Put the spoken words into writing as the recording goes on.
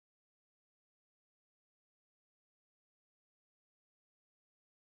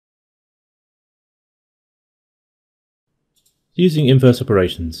Using inverse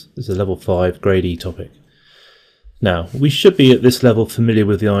operations. This is a level 5 grade E topic. Now, we should be at this level familiar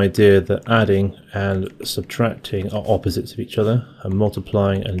with the idea that adding and subtracting are opposites of each other, and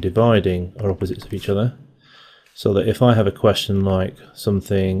multiplying and dividing are opposites of each other. So that if I have a question like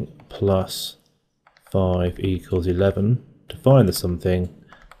something plus 5 equals 11, to find the something,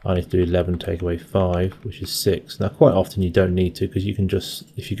 I need to do 11 take away 5, which is 6. Now, quite often you don't need to, because you can just,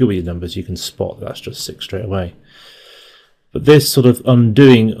 if you go with your numbers, you can spot that's just 6 straight away. But this sort of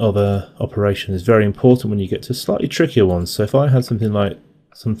undoing of an operation is very important when you get to slightly trickier ones. So if I had something like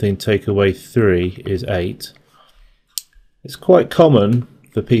something take away 3 is 8, it's quite common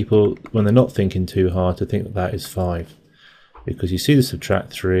for people, when they're not thinking too hard, to think that that is 5. Because you see the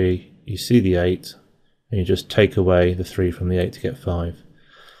subtract 3, you see the 8, and you just take away the 3 from the 8 to get 5.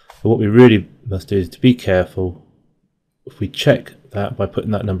 But what we really must do is to be careful. If we check that by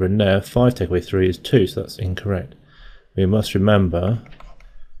putting that number in there, 5 take away 3 is 2, so that's incorrect. We must remember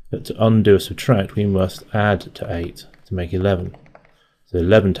that to undo a subtract, we must add to 8 to make 11. So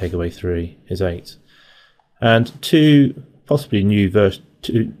 11 take away 3 is 8. And two possibly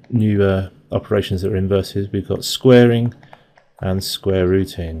new operations that are inverses, we've got squaring and square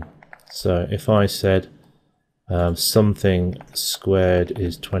rooting. So if I said something squared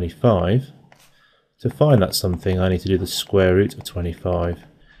is 25, to find that something I need to do the square root of 25,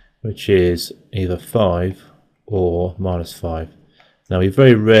 which is either 5 or minus 5. Now, we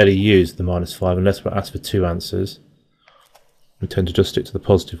very rarely use the minus 5 unless we're asked for two answers. We tend to just stick to the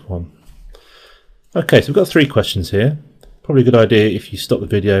positive one. Okay, so we've got 3 questions here. Probably a good idea if you stop the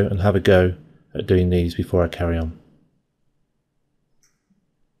video and have a go at doing these before I carry on.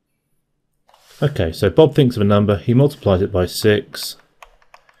 Okay, so Bob thinks of a number, he multiplies it by 6,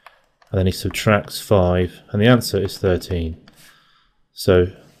 and then he subtracts 5, and the answer is 13. So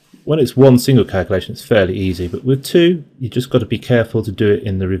when it's one single calculation, it's fairly easy, but with 2, you just got to be careful to do it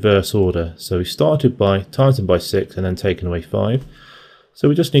in the reverse order. So we started by times them by 6 and then taken away 5. So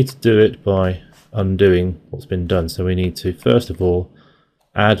we just need to do it by undoing what's been done. So we need to, first of all,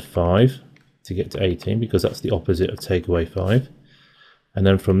 add 5 to get to 18, because that's the opposite of take away 5. And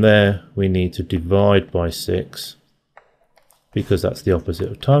then from there, we need to divide by 6, because that's the opposite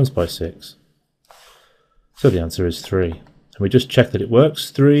of times by 6. So the answer is 3. And we just check that it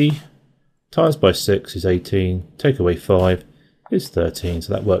works. 3 times by 6 is 18, take away 5 is 13,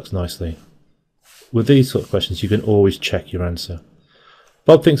 so that works nicely. With these sort of questions, you can always check your answer.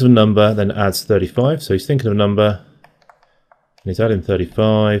 Bob thinks of a number, then adds 35, so he's thinking of a number, and he's adding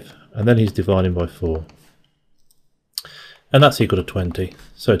 35, and then he's dividing by 4. And that's equal to 20.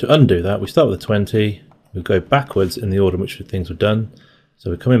 So to undo that, we start with a 20, we go backwards in the order in which things were done. So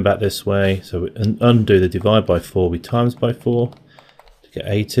we're coming back this way, so we undo the divide by 4, we times by 4 to get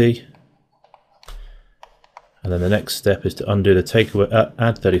 80. And then the next step is to undo the take away,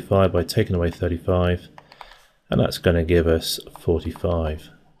 add 35 by taking away 35, and that's going to give us 45.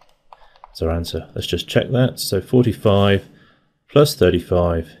 That's our answer. Let's just check that. So 45 plus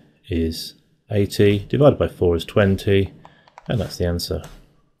 35 is 80, divided by 4 is 20, and that's the answer.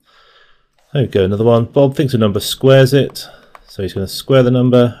 There we go, another one. Bob thinks a number, squares it. So he's going to square the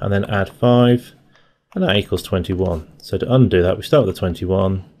number and then add 5, and that equals 21. So to undo that, we start with the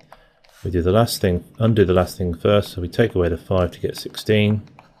 21. We do the last thing, undo the last thing first. So we take away the 5 to get 16.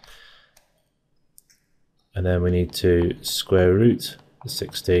 And then we need to square root the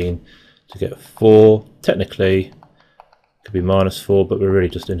 16 to get 4. Technically, it could be minus 4, but we're really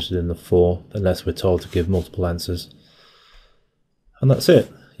just interested in the 4, unless we're told to give multiple answers. And that's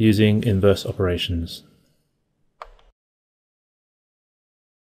it, using inverse operations.